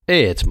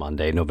Hey, it's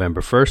Monday,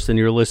 November 1st, and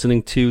you're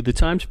listening to the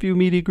Times View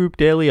Media Group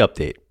Daily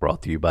Update,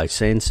 brought to you by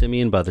San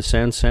Simeon by the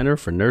Sound Center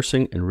for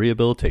Nursing and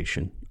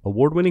Rehabilitation.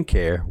 Award-winning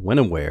care when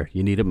and where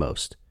you need it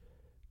most.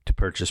 To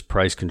purchase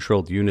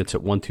price-controlled units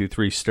at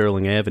 123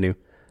 Sterling Avenue,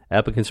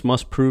 applicants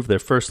must prove they're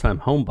first-time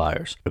home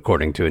buyers,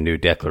 according to a new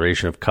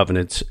declaration of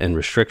covenants and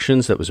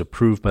restrictions that was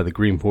approved by the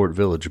Greenport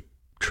Village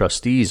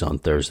trustees on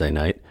Thursday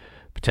night.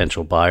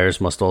 Potential buyers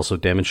must also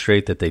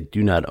demonstrate that they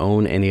do not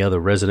own any other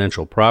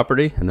residential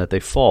property and that they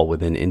fall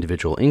within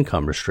individual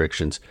income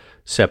restrictions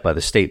set by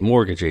the state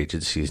mortgage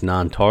agency's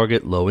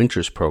non-target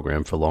low-interest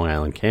program for Long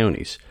Island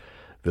counties.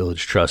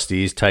 Village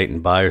trustees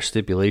tightened buyer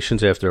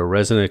stipulations after a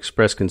resident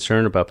expressed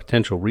concern about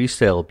potential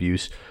resale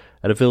abuse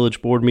at a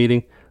village board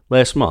meeting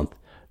last month,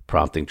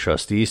 prompting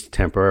trustees to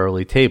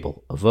temporarily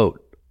table a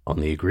vote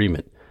on the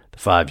agreement. The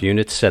 5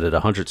 units, set at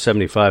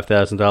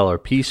 $175,000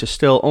 apiece, are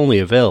still only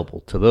available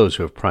to those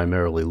who have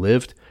primarily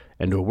lived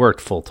and who worked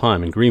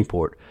full-time in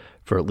Greenport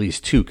for at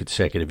least 2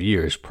 consecutive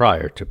years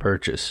prior to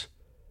purchase.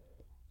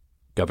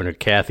 Governor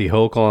Kathy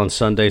Hochul on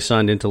Sunday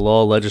signed into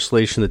law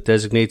legislation that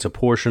designates a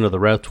portion of the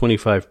Route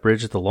 25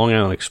 bridge at the Long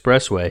Island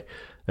Expressway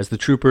as the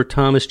Trooper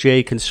Thomas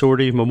J.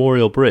 Consorti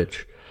Memorial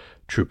Bridge.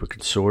 Trooper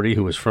Consorti,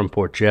 who was from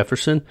Port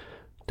Jefferson,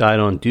 died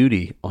on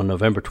duty on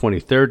November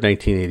 23,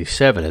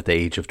 1987, at the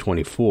age of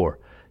 24.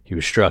 He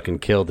was struck and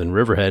killed in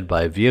Riverhead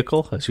by a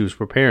vehicle as he was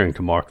preparing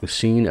to mark the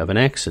scene of an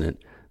accident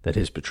that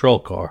his patrol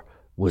car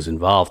was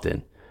involved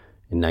in.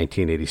 In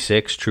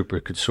 1986,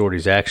 Trooper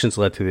Consorti's actions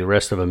led to the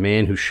arrest of a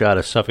man who shot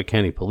a Suffolk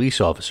County police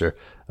officer,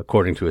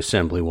 according to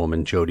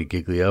Assemblywoman Jody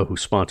Giglio, who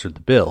sponsored the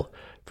bill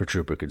for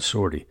Trooper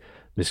Consorti.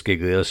 Ms.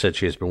 Giglio said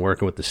she has been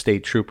working with the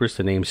state troopers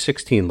to name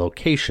 16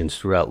 locations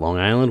throughout Long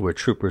Island where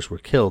troopers were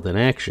killed in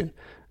action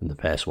in the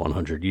past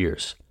 100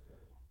 years.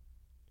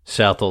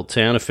 South Old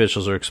Town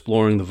officials are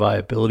exploring the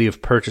viability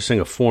of purchasing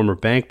a former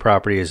bank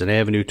property as an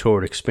avenue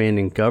toward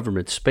expanding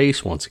government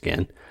space once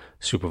again.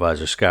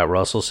 Supervisor Scott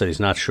Russell said he's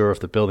not sure if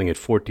the building at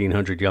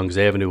 1400 Youngs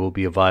Avenue will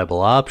be a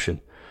viable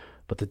option,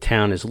 but the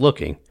town is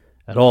looking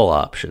at all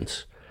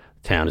options.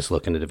 The town is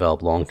looking to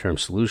develop long-term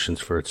solutions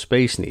for its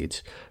space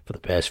needs. For the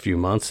past few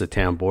months, the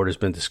town board has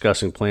been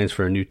discussing plans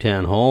for a new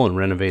town hall and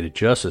renovated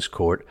justice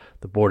court.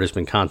 The board has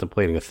been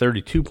contemplating a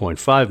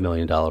 $32.5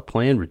 million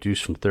plan,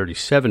 reduced from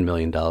 $37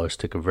 million,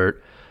 to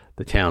convert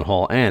the town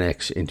hall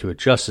annex into a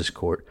justice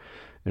court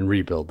and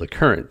rebuild the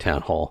current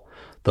town hall,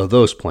 though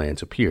those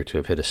plans appear to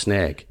have hit a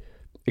snag.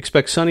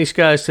 Expect sunny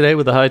skies today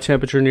with a high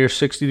temperature near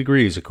 60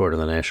 degrees, according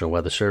to the National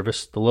Weather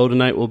Service. The low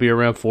tonight will be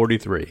around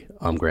 43.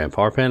 I'm Graham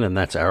Parpan, and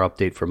that's our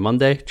update for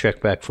Monday.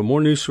 Check back for more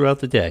news throughout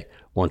the day.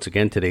 Once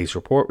again, today's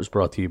report was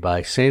brought to you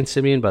by San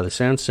Simeon by the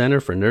Sound Center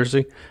for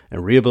Nursing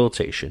and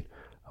Rehabilitation.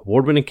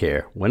 Award-winning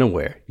care when and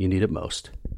where you need it most.